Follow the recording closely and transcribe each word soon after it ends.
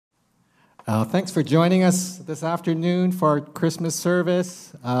Thanks for joining us this afternoon for our Christmas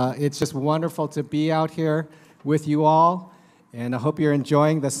service. It's just wonderful to be out here with you all, and I hope you're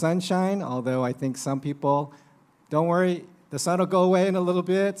enjoying the sunshine, although I think some people, don't worry, the sun will go away in a little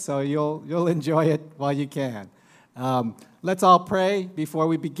bit, so you'll enjoy it while you can. Let's all pray before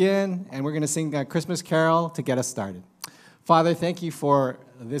we begin, and we're going to sing a Christmas carol to get us started. Father, thank you for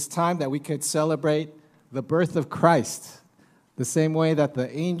this time that we could celebrate the birth of Christ, the same way that the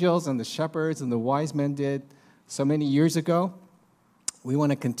angels and the shepherds and the wise men did so many years ago. We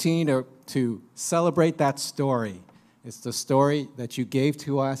want to continue to celebrate that story. It's the story that you gave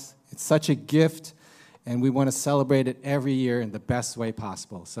to us. It's such a gift, and we want to celebrate it every year in the best way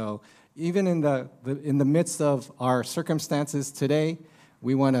possible. So even in the midst of our circumstances today,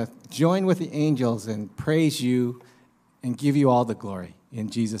 we want to join with the angels and praise you and give you all the glory.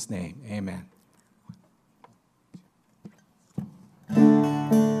 In Jesus' name, amen.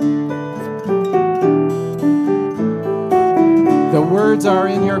 The words are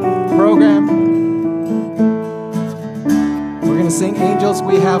in your program. We're going to sing Angels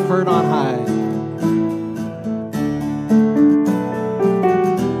We Have Heard on High.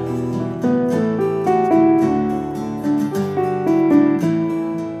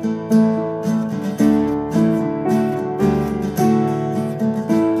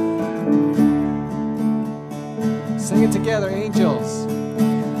 Sing it together, angels.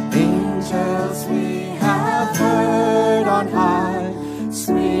 Angels we have heard on high,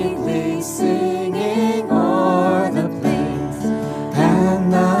 sweetly singing o'er the plains,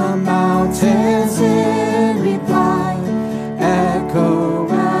 and the mountains in reply echo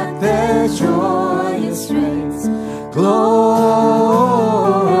at their joyous strains.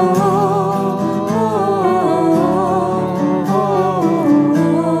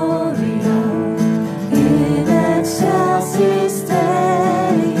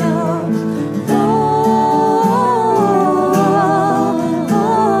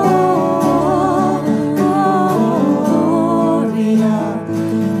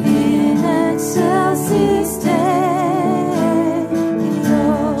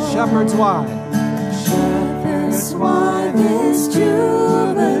 Shepherds, why? Shepherds, why this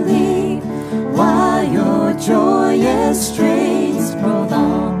jubilee? Why your joyous strains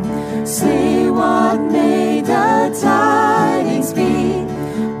prolong? Say what may the tidings be,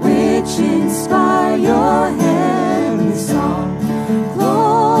 which inspire your heavenly song.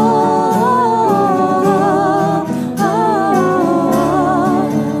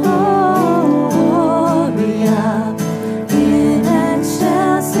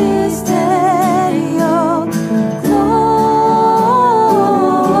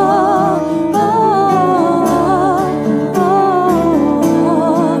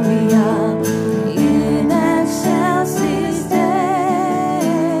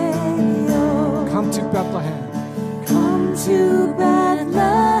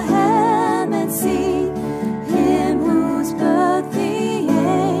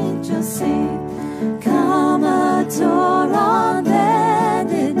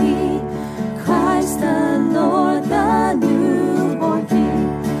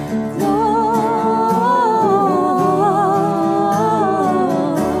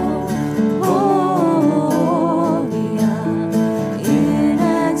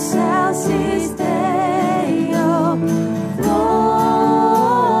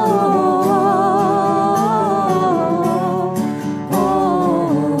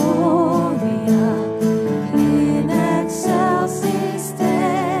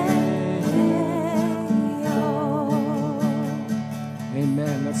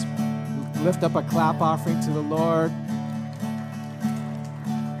 Up a clap offering to the Lord,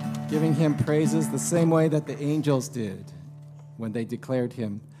 giving him praises the same way that the angels did when they declared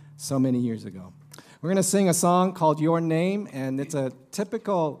him so many years ago. We're going to sing a song called Your Name, and it's a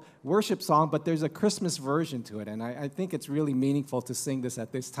typical worship song, but there's a Christmas version to it, and I think it's really meaningful to sing this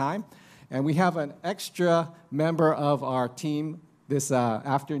at this time. And we have an extra member of our team this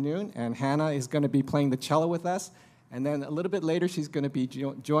afternoon, and Hannah is going to be playing the cello with us. And then a little bit later, she's going to be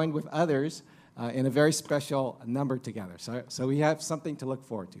joined with others in a very special number together. So we have something to look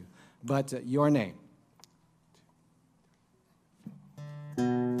forward to. But Your Name.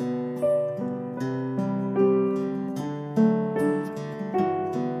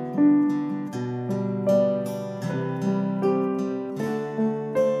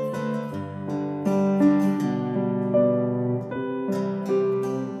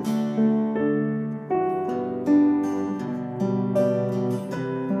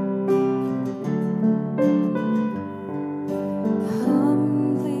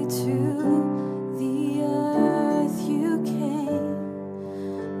 Humbly to the earth you came,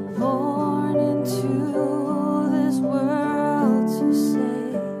 born into this world to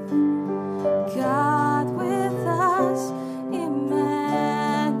save. God with us, Emmanuel.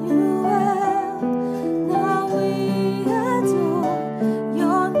 Now we adore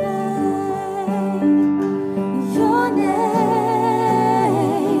your name. Your name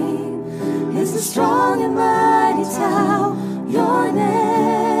is the strong and mighty tower. Your name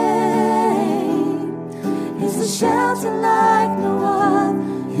is the shelter like no other.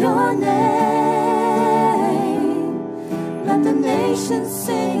 Your name, let the nations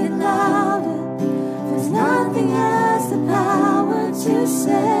sing it louder. There's nothing has the power to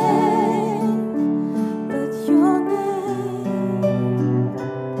save but your name.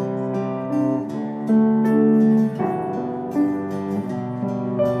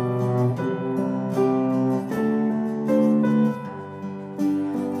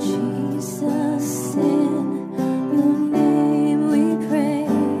 Jesus, in your name we pray.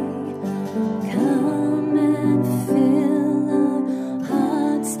 Come and fill our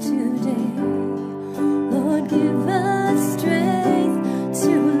hearts today. Lord, give us strength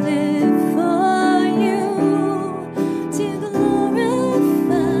to live for you, to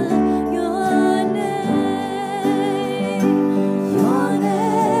glorify your name. Your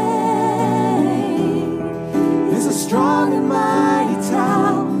name is a strong and mighty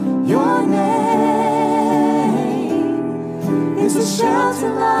tower. Your name is a shelter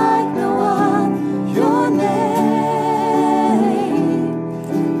like no one. Your name,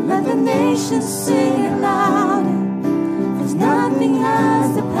 let the nations sing it louder. There's nothing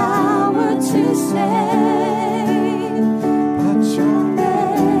has the power to save but your name.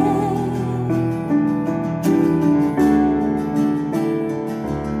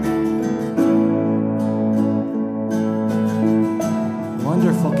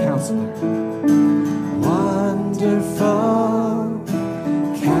 Wonderful Counselor. Wonderful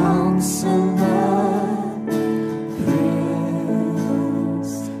Counselor,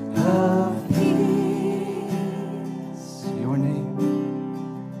 Prince of Peace. Your name.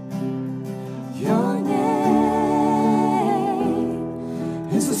 Your name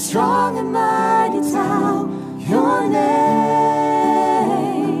is a strong and mighty tower. Your name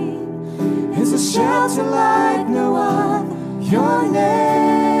is a shelter like no other. Your name,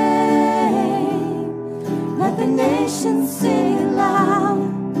 let the nations sing it louder.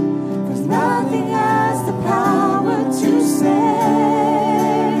 There's nothing has the power to save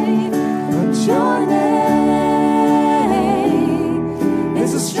but your name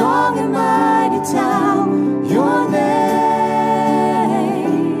is a strong and mighty tower. Your name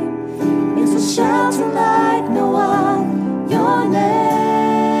is a shelter like no other. Your name,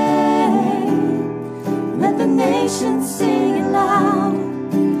 let the nations sing it louder.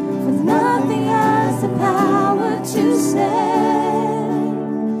 For nothing has the power to save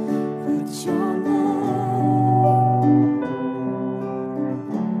but your name.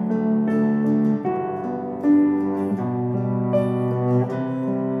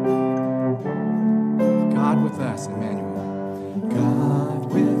 God with us, Emmanuel.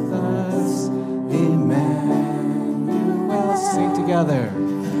 God with us, Emmanuel. Sing together.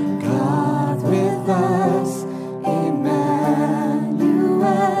 God with us, Emmanuel.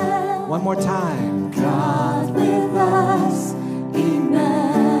 One more time. God with us, Emmanuel.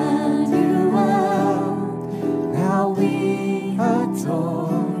 Now we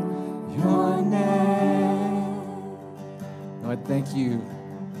adore your name. Lord, thank you.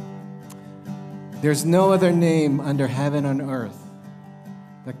 There's no other name under heaven and earth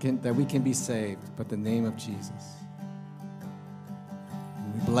that we can be saved but the name of Jesus.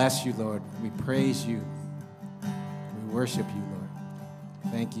 And we bless you, Lord. We praise you. We worship you, Lord.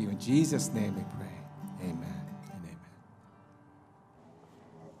 Thank you. In Jesus' name we pray. Amen and amen.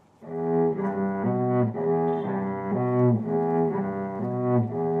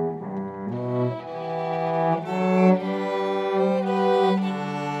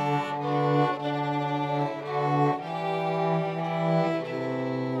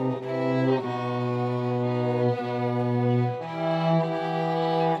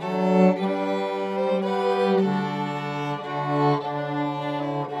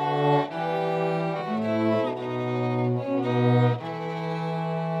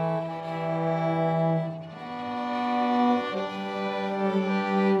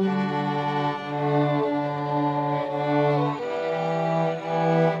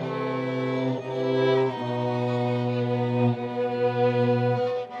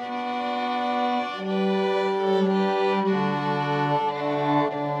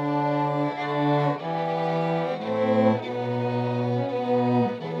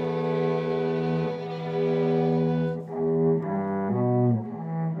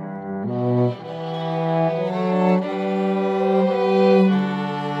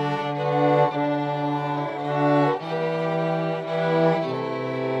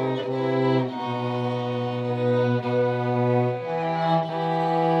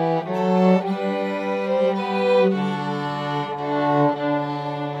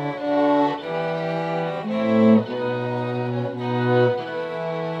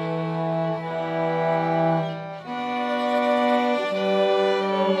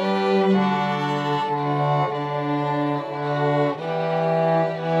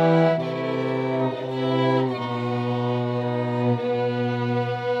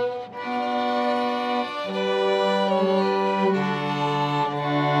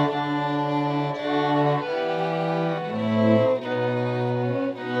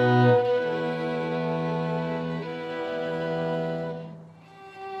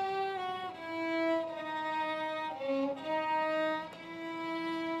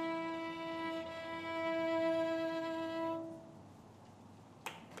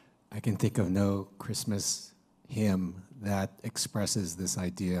 I can think of no Christmas hymn that expresses this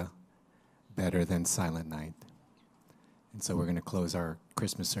idea better than Silent Night. And so we're going to close our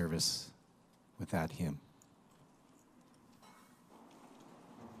Christmas service with that hymn.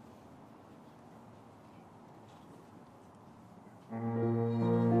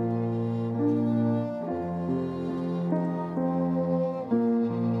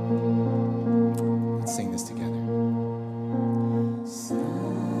 Let's sing this together. Silent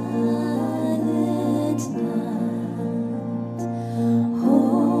night,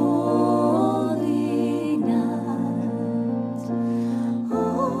 holy night,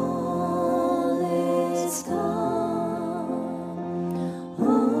 all is calm,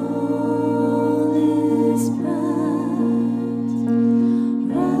 all is bright,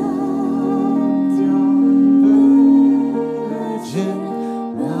 round your Virgin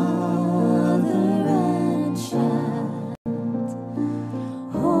Mother and Child.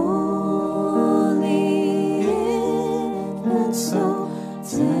 Holy infant, so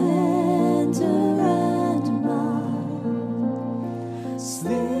tender and mild,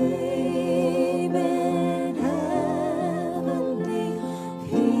 sleep in heavenly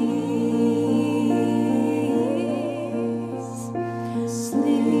peace.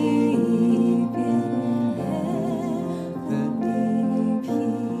 Sleep in heavenly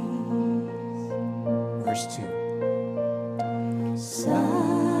peace. Verse 2.